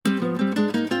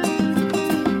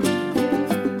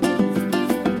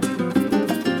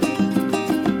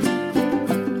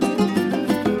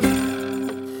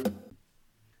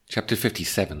Chapter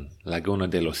 57, Laguna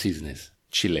de los Cisnes,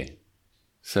 Chile.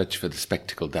 Search for the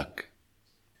spectacled duck.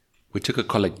 We took a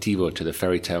colectivo to the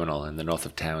ferry terminal in the north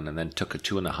of town and then took a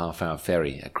 2.5-hour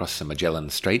ferry across the Magellan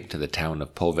Strait to the town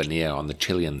of Porvenir on the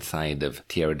Chilean side of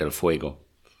Tierra del Fuego.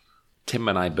 Tim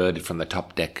and I birded from the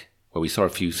top deck, where we saw a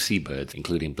few seabirds,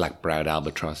 including black-browed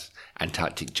albatross,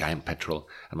 Antarctic giant petrel,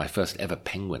 and my first ever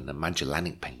penguin, a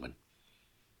Magellanic penguin.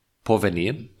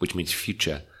 Porvenir, which means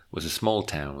future, was a small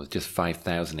town with just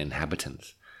 5,000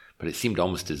 inhabitants, but it seemed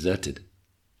almost deserted.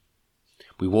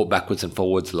 We walked backwards and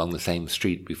forwards along the same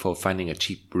street before finding a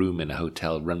cheap room in a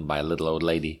hotel run by a little old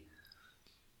lady.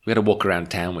 We had a walk around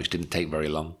town which didn't take very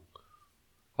long.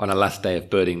 On our last day of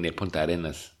birding near Punta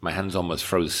Arenas, my hands almost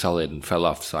froze solid and fell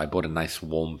off, so I bought a nice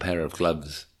warm pair of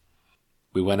gloves.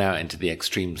 We went out into the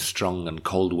extreme strong and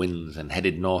cold winds and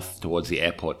headed north towards the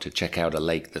airport to check out a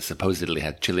lake that supposedly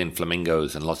had Chilean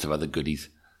flamingos and lots of other goodies.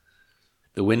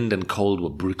 The wind and cold were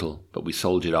brutal, but we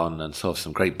soldiered on and saw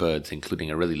some great birds,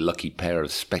 including a really lucky pair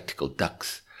of spectacled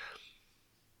ducks.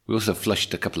 We also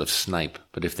flushed a couple of snipe,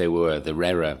 but if they were the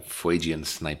rarer Fuegian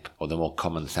snipe or the more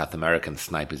common South American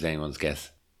snipe is anyone's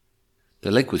guess.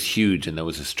 The lake was huge and there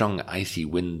was a strong icy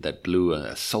wind that blew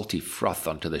a salty froth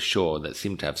onto the shore that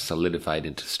seemed to have solidified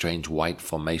into strange white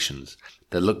formations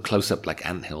that looked close up like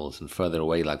anthills and further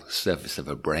away like the surface of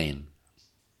a brain.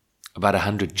 About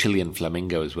 100 Chilean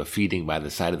flamingos were feeding by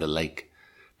the side of the lake,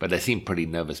 but they seemed pretty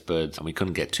nervous birds and we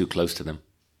couldn't get too close to them.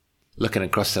 Looking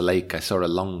across the lake, I saw a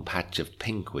long patch of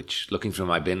pink which, looking through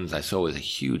my bins, I saw was a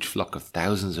huge flock of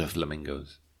thousands of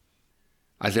flamingos.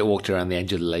 As I walked around the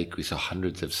edge of the lake, we saw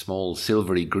hundreds of small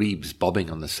silvery grebes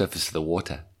bobbing on the surface of the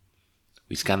water.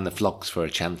 We scanned the flocks for a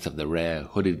chance of the rare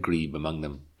hooded grebe among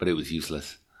them, but it was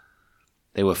useless.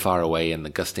 They were far away and the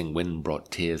gusting wind brought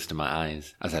tears to my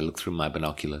eyes as I looked through my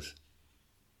binoculars.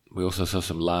 We also saw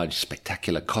some large,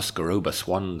 spectacular Coscaroba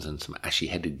swans and some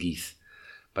ashy-headed geese,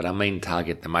 but our main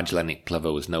target, the Magellanic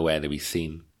plover, was nowhere to be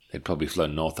seen. They'd probably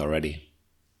flown north already.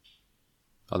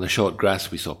 On the short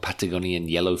grass we saw Patagonian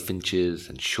yellow finches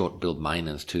and short-billed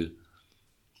miners too.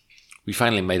 We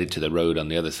finally made it to the road on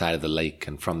the other side of the lake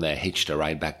and from there hitched a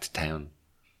ride back to town.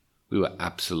 We were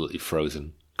absolutely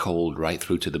frozen, cold right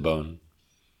through to the bone.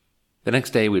 The next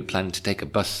day we'd planned to take a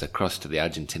bus across to the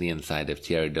Argentinian side of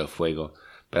Tierra del Fuego,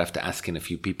 but after asking a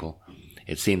few people,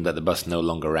 it seemed that the bus no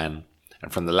longer ran,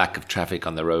 and from the lack of traffic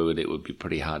on the road it would be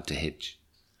pretty hard to hitch.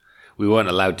 We weren't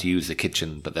allowed to use the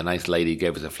kitchen, but the nice lady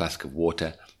gave us a flask of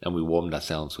water and we warmed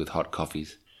ourselves with hot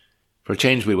coffees. For a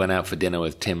change we went out for dinner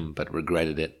with Tim, but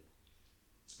regretted it.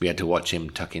 We had to watch him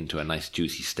tuck into a nice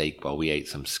juicy steak while we ate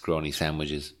some scrawny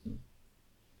sandwiches.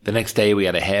 The next day we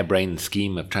had a harebrained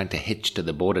scheme of trying to hitch to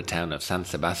the border town of San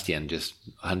Sebastian, just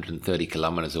 130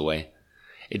 kilometers away.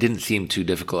 It didn't seem too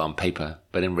difficult on paper,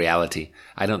 but in reality,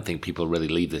 I don't think people really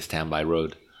leave this town by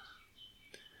road.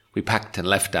 We packed and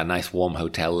left our nice warm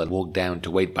hotel and walked down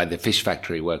to wait by the fish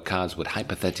factory where cars would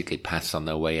hypothetically pass on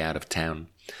their way out of town.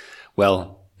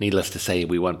 Well, needless to say,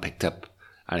 we weren't picked up.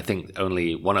 I think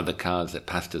only one of the cars that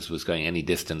passed us was going any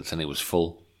distance and it was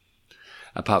full.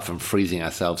 Apart from freezing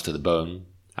ourselves to the bone,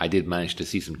 I did manage to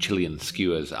see some Chilean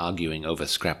skuas arguing over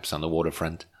scraps on the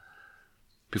waterfront.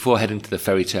 Before heading to the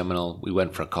ferry terminal, we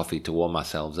went for a coffee to warm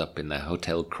ourselves up in the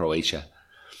Hotel Croatia.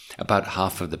 About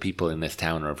half of the people in this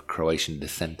town are of Croatian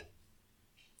descent.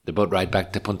 The boat ride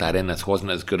back to Punta Arenas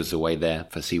wasn't as good as the way there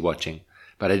for sea watching,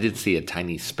 but I did see a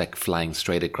tiny speck flying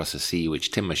straight across the sea,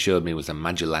 which Tim assured me was a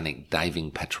Magellanic diving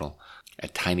petrel, a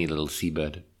tiny little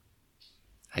seabird.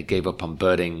 I gave up on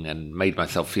birding and made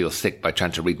myself feel sick by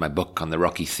trying to read my book on the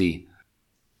rocky sea.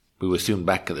 We were soon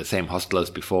back at the same hostel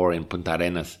as before in Punta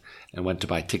Arenas and went to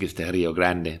buy tickets to Rio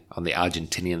Grande on the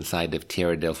Argentinian side of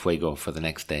Tierra del Fuego for the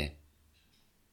next day.